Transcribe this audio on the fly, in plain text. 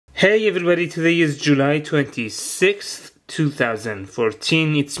Hey everybody, today is July 26th,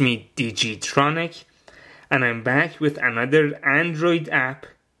 2014. It's me, DGtronic, and I'm back with another Android app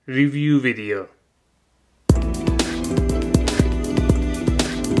review video.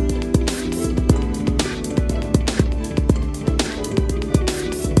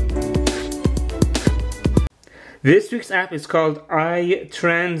 This week's app is called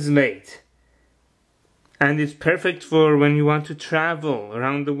iTranslate. And it's perfect for when you want to travel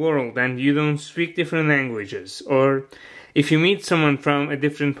around the world and you don't speak different languages. Or if you meet someone from a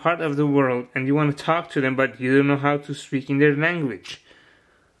different part of the world and you want to talk to them but you don't know how to speak in their language.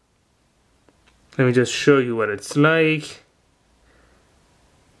 Let me just show you what it's like.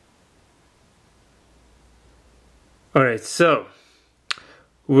 Alright, so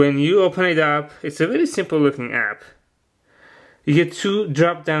when you open it up, it's a very simple looking app. You get two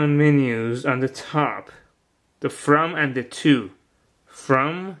drop down menus on the top. The from and the to.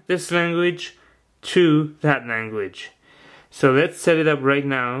 From this language to that language. So let's set it up right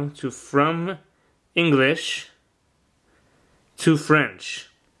now to from English to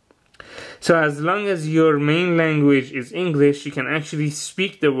French. So as long as your main language is English, you can actually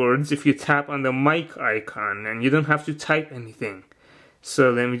speak the words if you tap on the mic icon and you don't have to type anything.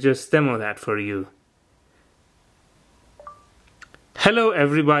 So let me just demo that for you. Hello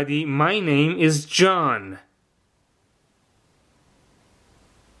everybody, my name is John.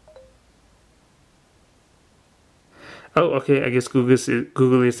 Oh, okay, I guess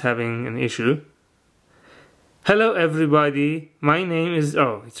Google is having an issue. Hello everybody, my name is...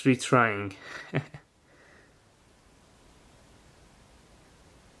 Oh, it's retrying.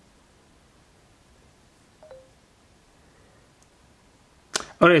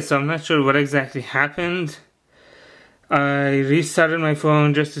 Alright, so I'm not sure what exactly happened. I restarted my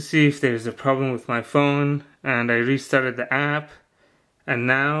phone just to see if there's a problem with my phone, and I restarted the app, and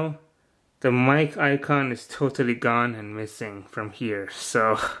now the mic icon is totally gone and missing from here,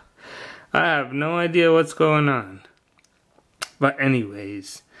 so I have no idea what's going on. But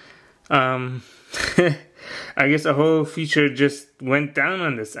anyways, I guess a whole feature just went down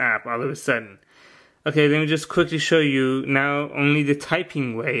on this app all of a sudden. Okay, let me just quickly show you now only the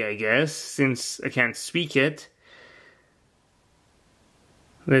typing way, I guess, since I can't speak it.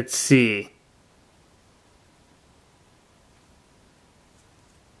 Let's see.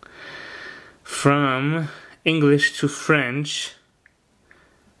 From English to French.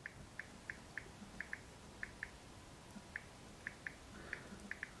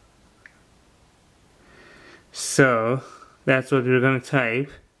 So that's what we're going to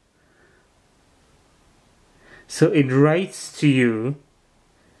type. So it writes to you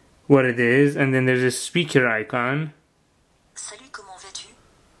what it is, and then there's a speaker icon. Salut, comment vas-tu?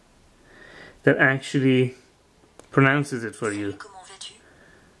 That actually pronounces it for you.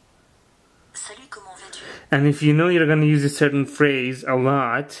 And if you know you're going to use a certain phrase a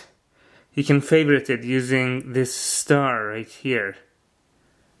lot, you can favorite it using this star right here.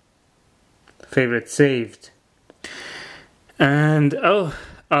 Favorite saved. And oh,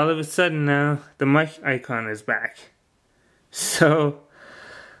 all of a sudden now the mic icon is back. So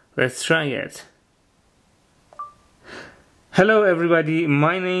let's try it. Hello everybody,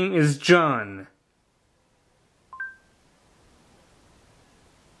 my name is John.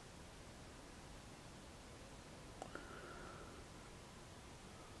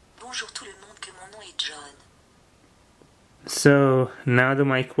 Bonjour tout le monde, que mon nom est John. So now the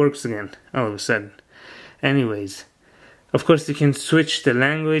mic works again, all of a sudden. Anyways, of course you can switch the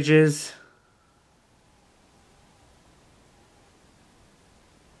languages.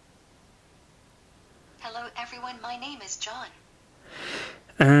 Hello everyone, my name is John.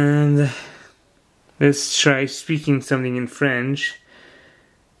 And let's try speaking something in French.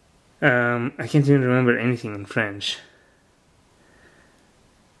 I can't even remember anything in French.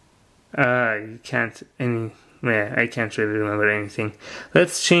 I can't really remember anything.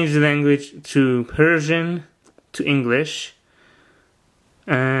 Let's change the language to Persian, to English,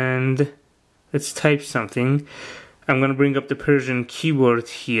 and let's type something. I'm gonna bring up the Persian keyboard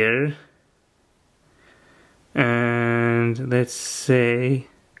here, and let's say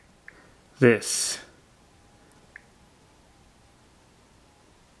this.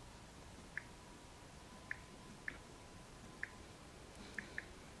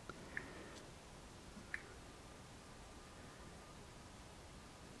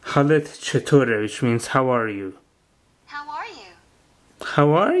 Halet chetore, which means how are you? How are you?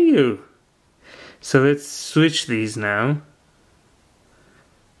 How are you? So let's switch these now.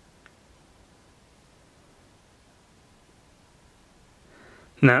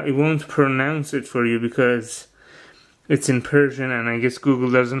 Now it won't pronounce it for you because it's in Persian, and I guess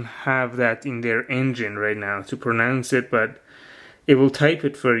Google doesn't have that in their engine right now to pronounce it, but it will type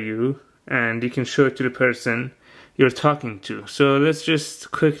it for you and you can show it to the person you're talking to. So let's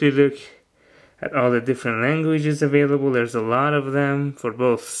just quickly look at all the different languages available. There's a lot of them for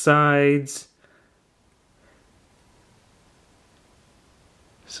both sides.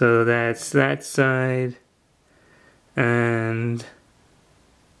 So that's that side, and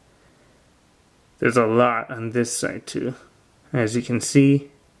there's a lot on this side too, as you can see.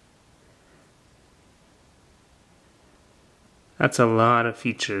 That's a lot of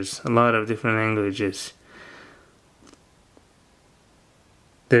features, a lot of different languages.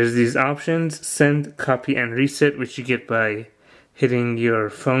 There's these options, send, copy, and reset, which you get by hitting your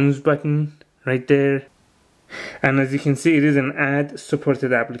phone's button right there. And as you can see, it is an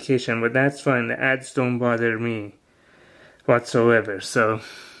ad-supported application, but that's fine. The ads don't bother me whatsoever. So,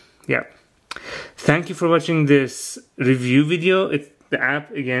 yeah. Thank you for watching this review video. The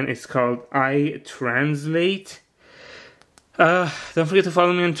app, again, is called iTranslate. Don't forget to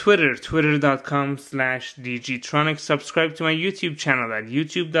follow me on Twitter, twitter.com/dgtronic. Subscribe to my YouTube channel at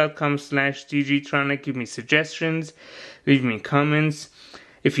youtube.com/dgtronic. Give me suggestions, leave me comments.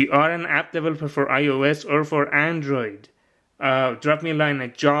 If you are an app developer for iOS or for Android, drop me a line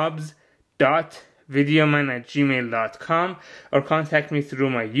at jobs.videoman@gmail.com or contact me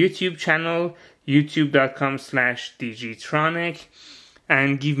through my YouTube channel, youtube.com/dgtronic,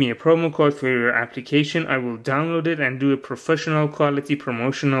 and give me a promo code for your application. I will download it and do a professional quality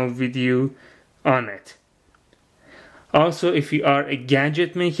promotional video on it. Also, if you are a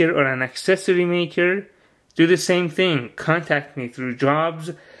gadget maker or an accessory maker, do the same thing. Contact me through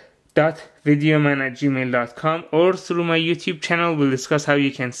jobs.videoman@gmail.com or through my YouTube channel. We'll discuss how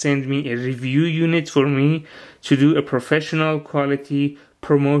you can send me a review unit for me to do a professional quality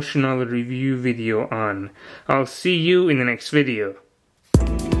promotional review video on. I'll see you in the next video.